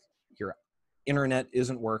 Your internet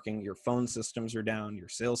isn't working, your phone systems are down, your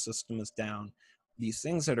sales system is down. These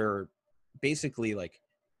things that are basically like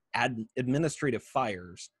administrative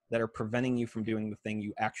fires that are preventing you from doing the thing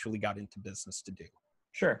you actually got into business to do.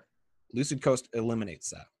 Sure. Lucid Coast eliminates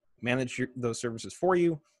that, manage those services for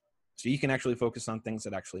you so you can actually focus on things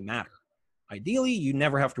that actually matter. Ideally, you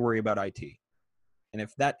never have to worry about IT. And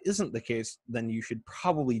if that isn't the case, then you should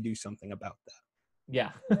probably do something about that.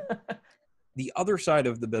 Yeah. The other side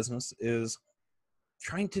of the business is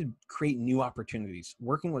trying to create new opportunities,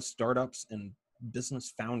 working with startups and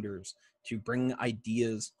business founders to bring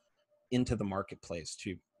ideas into the marketplace,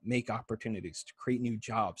 to make opportunities, to create new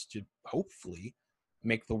jobs, to hopefully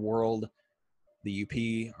make the world, the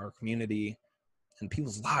UP, our community, and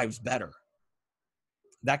people's lives better.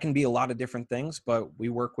 That can be a lot of different things, but we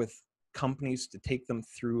work with companies to take them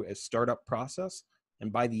through a startup process.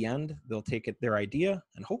 And by the end, they'll take their idea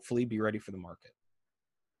and hopefully be ready for the market.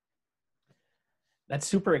 That's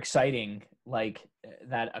super exciting, like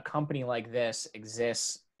that a company like this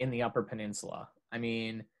exists in the Upper Peninsula. I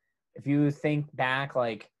mean, if you think back,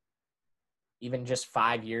 like even just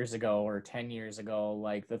 5 years ago or 10 years ago,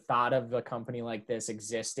 like the thought of a company like this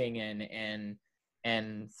existing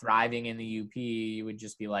and thriving in the UP, you would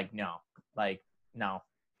just be like, no.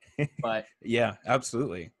 But yeah,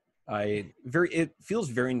 absolutely. It feels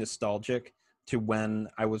very nostalgic to when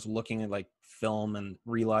I was looking at like film and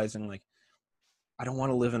realizing like, I don't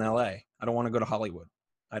want to live in LA. I don't want to go to Hollywood.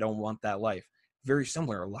 I don't want that life. Very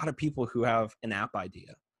similar. A lot of people who have an app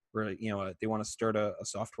idea where, you know, they want to start a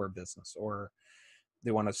software business or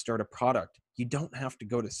they want to start a product. You don't have to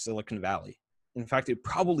go to Silicon Valley. In fact, it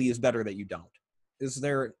probably is better that you don't. Is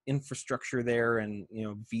there infrastructure there and, you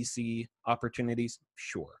know, VC opportunities?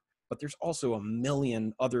 Sure. But there's also a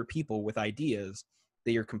million other people with ideas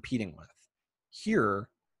that you're competing with. Here,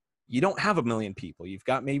 you don't have a million people. You've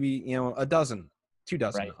got maybe, you know, a dozen, 2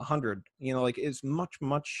 dozen, right. 100, you know, like it's much,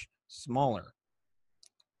 much smaller.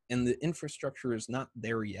 And the infrastructure is not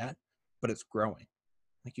there yet, but it's growing.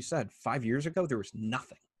 Like you said, 5 years ago, there was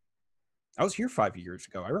nothing. I was here 5 years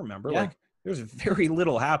ago. I remember like there was very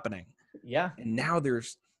little happening. Yeah. And now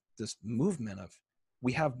there's this movement of,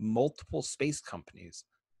 we have multiple space companies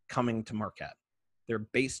coming to Marquette. They're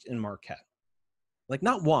based in Marquette. Like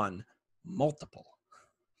not one, multiple.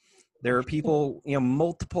 There are people, you know,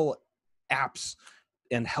 multiple apps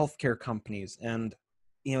and healthcare companies and,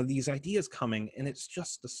 these ideas coming, and it's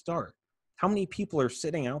just the start. How many people are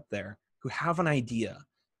sitting out there who have an idea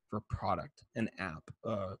for a product, an app,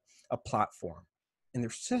 a platform, and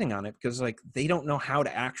they're sitting on it because like they don't know how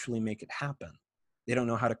to actually make it happen. They don't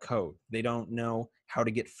know how to code. They don't know how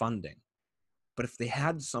to get funding. But if they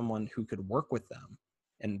had someone who could work with them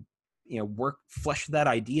and, flesh that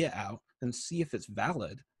idea out and see if it's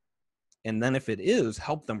valid, and then if it is,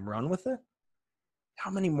 help them run with it,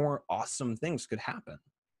 how many more awesome things could happen?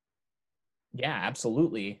 Yeah,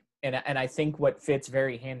 absolutely. And I think what fits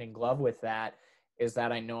very hand in glove with that is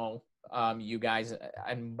that I know you guys,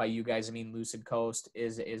 and by you guys I mean Lucid Coast,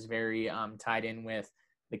 is very tied in with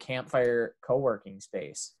the campfire co-working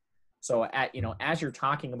space. So as you're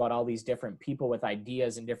talking about all these different people with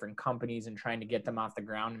ideas and different companies and trying to get them off the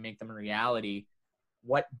ground and make them a reality,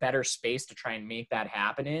 what better space to try and make that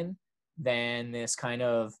happen in than this kind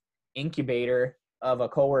of incubator of a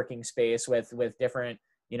co-working space with different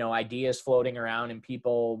ideas floating around and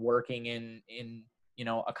people working in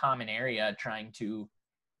a common area trying to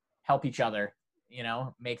help each other,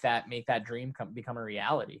 make that dream become a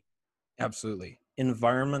reality. Absolutely.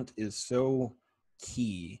 Environment is so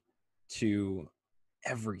key to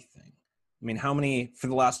everything. I mean, how many, for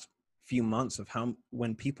the last few months of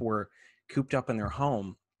when people were cooped up in their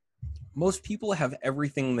home, most people have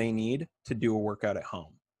everything they need to do a workout at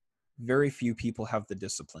home. Very few people have the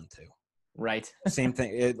discipline to. Right. Same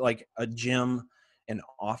thing, like a gym, an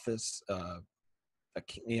office,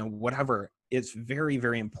 whatever. It's very,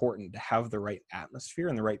 very important to have the right atmosphere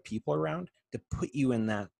and the right people around to put you in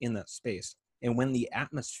that space. And when the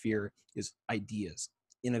atmosphere is ideas,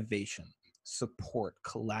 innovation, support,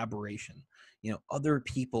 collaboration, other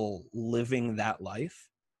people living that life,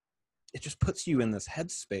 it just puts you in this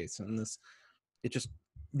headspace, and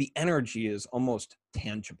the energy is almost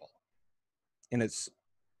tangible, and it's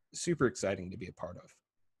super exciting to be a part of.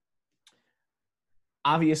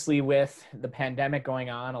 Obviously, with the pandemic going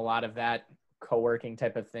on, a lot of that co-working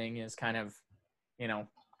type of thing is kind of,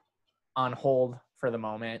 on hold for the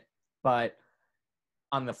moment. But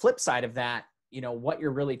on the flip side of that, what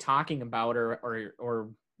you're really talking about or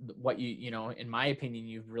what in my opinion,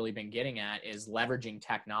 you've really been getting at is leveraging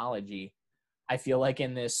technology. I feel like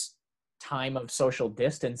in this time of social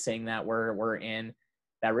distancing that we're in,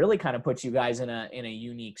 that really kind of puts you guys in a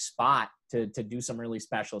unique spot to do some really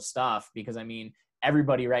special stuff, because I mean,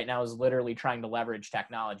 everybody right now is literally trying to leverage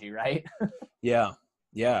technology, right? Yeah,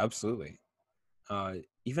 absolutely.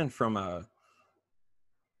 Even from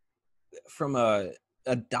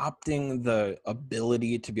adopting the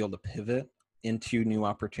ability to be able to pivot into new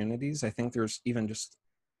opportunities, I think there's even just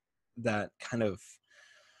that kind of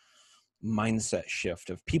mindset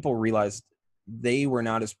shift of people realized they were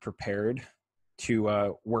not as prepared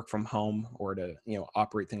to work from home or to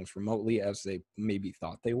operate things remotely as they maybe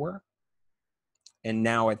thought they were. And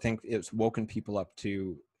now I think it's woken people up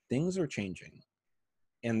to things are changing,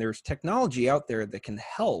 and there's technology out there that can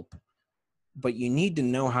help, but you need to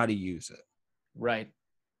know how to use it. Right.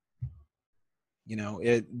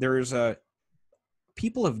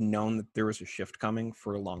 People have known that there was a shift coming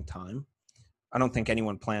for a long time. I don't think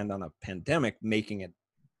anyone planned on a pandemic making it,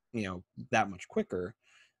 that much quicker.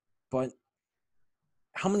 But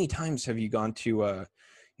how many times have you gone to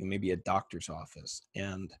maybe a doctor's office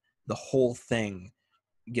and the whole thing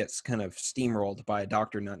gets kind of steamrolled by a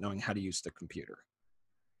doctor not knowing how to use the computer?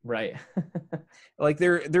 Right. Like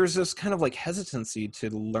there's this kind of like hesitancy to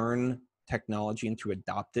learn technology and to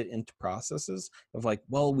adopt it into processes of like,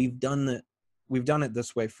 well, we've done it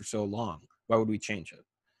this way for so long. Why would we change it?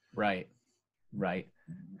 Right.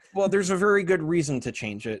 Well, there's a very good reason to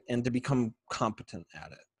change it and to become competent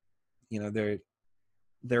at it.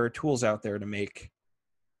 There are tools out there to make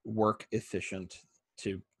work efficient,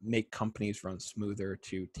 to make companies run smoother,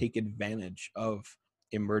 to take advantage of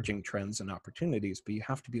emerging trends and opportunities, but you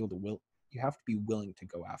have to be willing to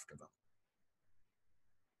go after them.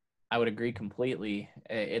 I would agree completely.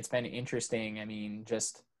 It's been interesting. I mean,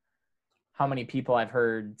 just how many people I've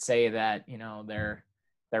heard say that,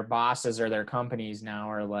 their bosses or their companies now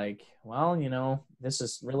are like, well, this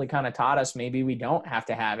has really kind of taught us maybe we don't have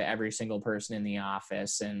to have every single person in the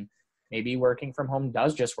office, and maybe working from home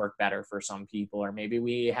does just work better for some people, or maybe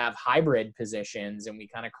we have hybrid positions and we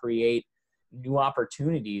kind of create new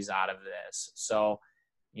opportunities out of this. So,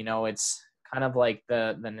 it's kind of like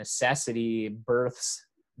the necessity births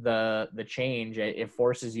the change. It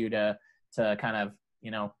forces you to kind of,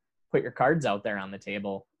 put your cards out there on the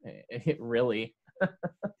table. It really.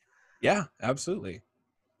 Yeah, absolutely.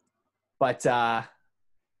 But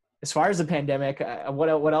as far as the pandemic,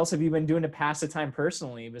 what else have you been doing to pass the time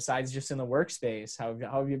personally besides just in the workspace? How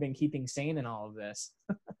have you been keeping sane in all of this?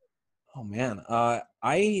 Oh man,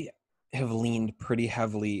 I have leaned pretty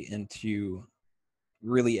heavily into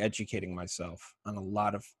really educating myself on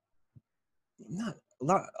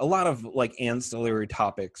not a lot of like ancillary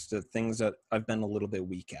topics to things that I've been a little bit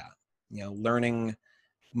weak at. You know, learning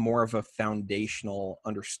more of a foundational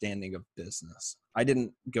understanding of business. I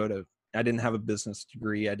didn't have a business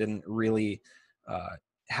degree. I didn't really uh,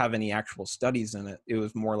 have any actual studies in it. It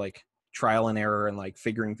was more like trial and error and like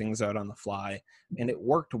figuring things out on the fly. And it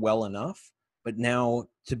worked well enough. But now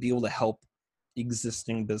to be able to help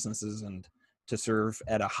existing businesses and to serve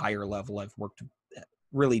at a higher level, I've worked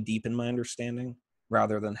really deep in my understanding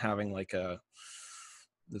rather than having like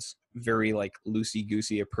this very like loosey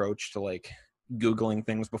goosey approach to like Googling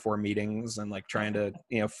things before meetings and like trying to,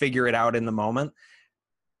 figure it out in the moment.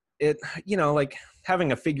 It, like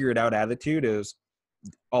having a figure it out attitude is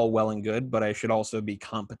all well and good, but I should also be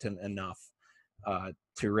competent enough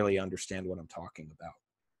to really understand what I'm talking about.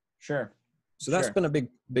 Sure. So that's been a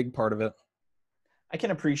big part of it. I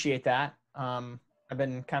can appreciate that. I've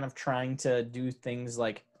been kind of trying to do things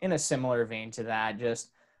like in a similar vein to that,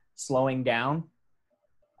 just slowing down.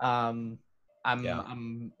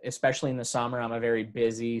 I'm especially in the summer, I'm a very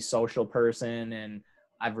busy social person, and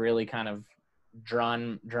I've really kind of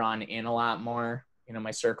drawn in a lot more.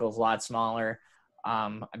 My circle's a lot smaller.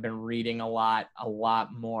 I've been reading a lot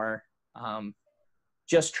more.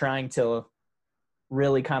 Just trying to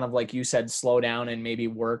really kind of, like you said, slow down and maybe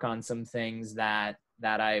work on some things that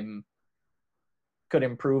I'm could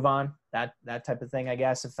improve on, that type of thing, I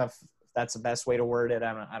guess, if that's the best way to word it.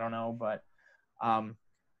 I don't know, but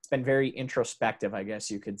it's been very introspective, I guess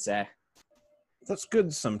you could say. That's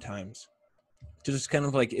good sometimes, to just kind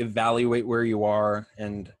of like evaluate where you are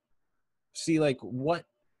and see like what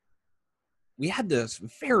we had this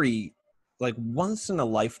very like once in a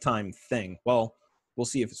lifetime thing. Well, we'll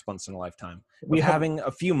see if it's once in a lifetime of having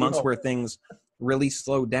a few months where things really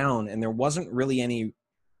slowed down and there wasn't really any,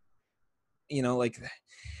 like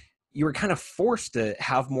you were kind of forced to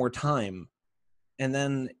have more time. And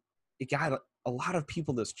then it got a lot of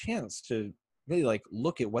people this chance to really like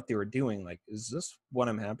look at what they were doing. Like, is this what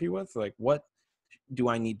I'm happy with? Like, what do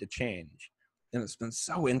I need to change? And it's been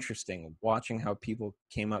so interesting watching how people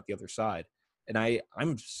came out the other side. And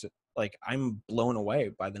I'm blown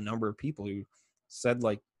away by the number of people who said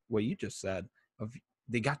like what you just said, of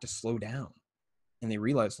they got to slow down and they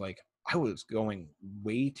realized like I was going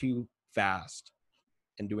way too fast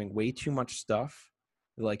and doing way too much stuff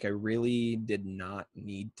like I really did not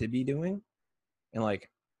need to be doing. And like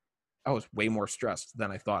I was way more stressed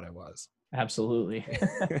than I thought I was. Absolutely.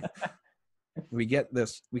 We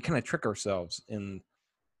kind of trick ourselves in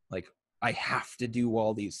like, I have to do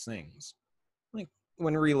all these things. Like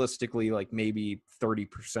when realistically, like maybe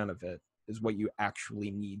 30% of it is what you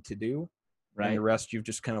actually need to do. Right. And the rest you've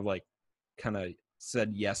just kind of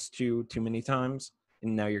said yes to too many times.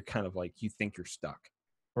 And now you're kind of like, you think you're stuck.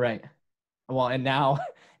 Right. Well, and now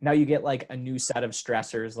you get like a new set of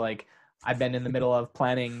stressors. Like I've been in the middle of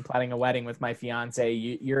planning a wedding with my fiance.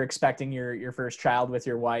 You're expecting your first child with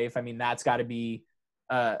your wife. I mean, that's got to be.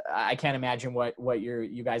 I can't imagine what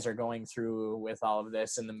you guys are going through with all of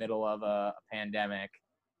this in the middle of a pandemic.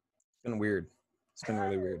 It's been weird. It's been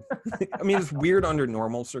really weird. I mean, it's weird under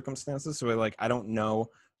normal circumstances. So like, I don't know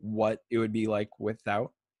what it would be like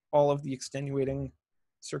without all of the extenuating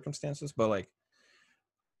circumstances, but like,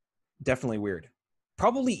 definitely weird.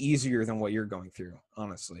 Probably easier than what you're going through,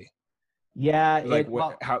 honestly. Yeah, like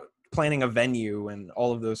how planning a venue and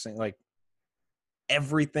all of those things, like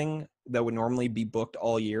everything that would normally be booked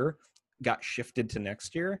all year got shifted to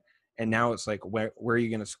next year, and now it's like where are you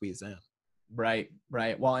going to squeeze in? Right.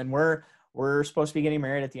 Well, and we're supposed to be getting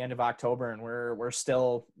married at the end of October, and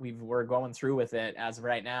we're going through with it as of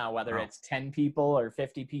right now. Whether it's 10 people or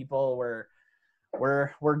 50 people, we're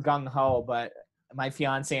gung ho. But my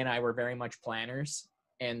fiance and I were very much planners,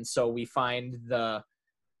 and so we find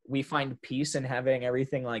peace in having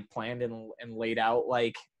everything like planned and laid out,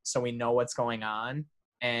 like, so we know what's going on.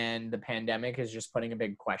 And the pandemic is just putting a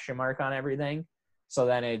big question mark on everything. So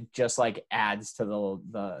then it just like adds to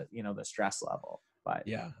the stress level. But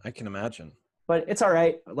yeah, I can imagine. But it's all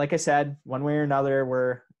right. Like I said, one way or another,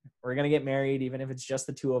 we're going to get married, even if it's just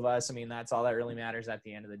the two of us. I mean, that's all that really matters at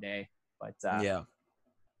the end of the day. But yeah.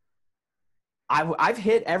 I've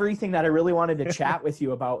hit everything that I really wanted to chat with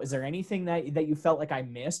you about. Is there anything that you felt like I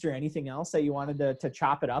missed, or anything else that you wanted to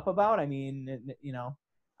chop it up about? I mean,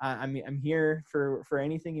 I'm here for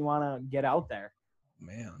anything you want to get out there.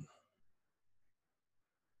 Man,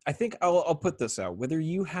 I think I'll put this out. Whether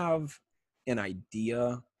you have an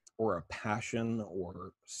idea or a passion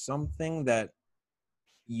or something that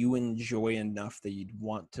you enjoy enough that you'd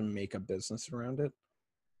want to make a business around it,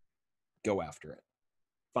 go after it.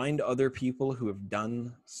 Find other people who have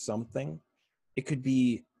done something. It could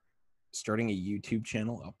be starting a YouTube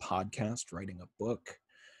channel, a podcast, writing a book,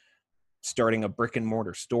 starting a brick and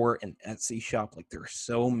mortar store, an Etsy shop. Like, there are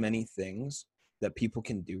so many things that people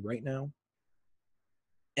can do right now.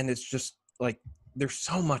 And it's just like, there's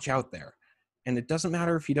so much out there. And it doesn't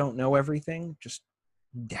matter if you don't know everything, just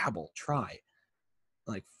dabble, try.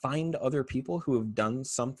 Like, find other people who have done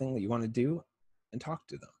something that you want to do and talk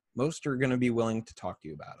to them. Most are going to be willing to talk to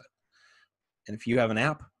you about it. And if you have an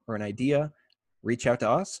app or an idea, reach out to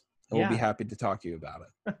us and we'll be happy to talk to you about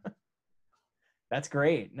it. That's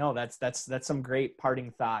great. No, that's some great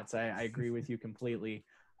parting thoughts. I agree with you completely.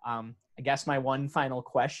 I guess my one final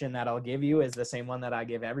question that I'll give you is the same one that I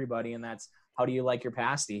give everybody, and that's, how do you like your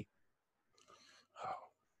pasty?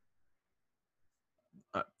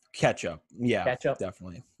 Ketchup. Yeah, Ketchup?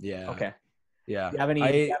 definitely. Yeah. Okay. Yeah. Do you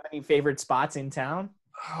have any favorite spots in town?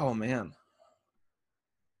 Oh, man.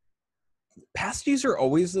 Pasties are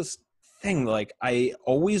always this thing. Like, I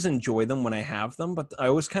always enjoy them when I have them, but I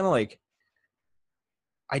always kind of like,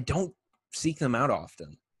 I don't seek them out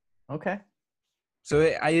often. Okay.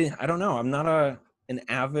 So I don't know. I'm not an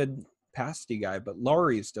avid pasty guy, but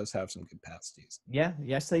Laurie's does have some good pasties. Yeah.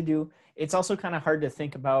 Yes, they do. It's also kind of hard to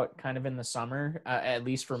think about kind of in the summer, at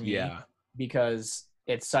least for me, because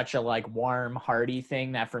it's such a like warm, hearty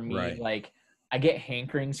thing that for me, like, I get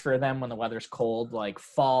hankerings for them when the weather's cold, like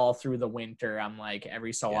fall through the winter. I'm like,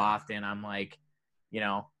 every so often, I'm like,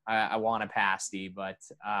 I want a pasty, but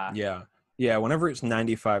yeah. Whenever it's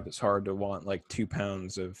 95, it's hard to want like 2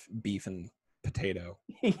 pounds of beef and potato.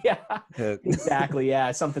 Yeah, exactly.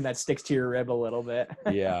 Yeah, something that sticks to your rib a little bit.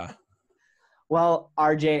 Yeah. Well,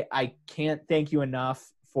 RJ, I can't thank you enough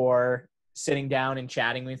for sitting down and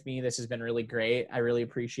chatting with me. This has been really great. I really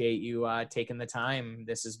appreciate you taking the time.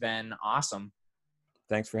 This has been awesome.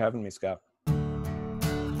 Thanks for having me, Scott.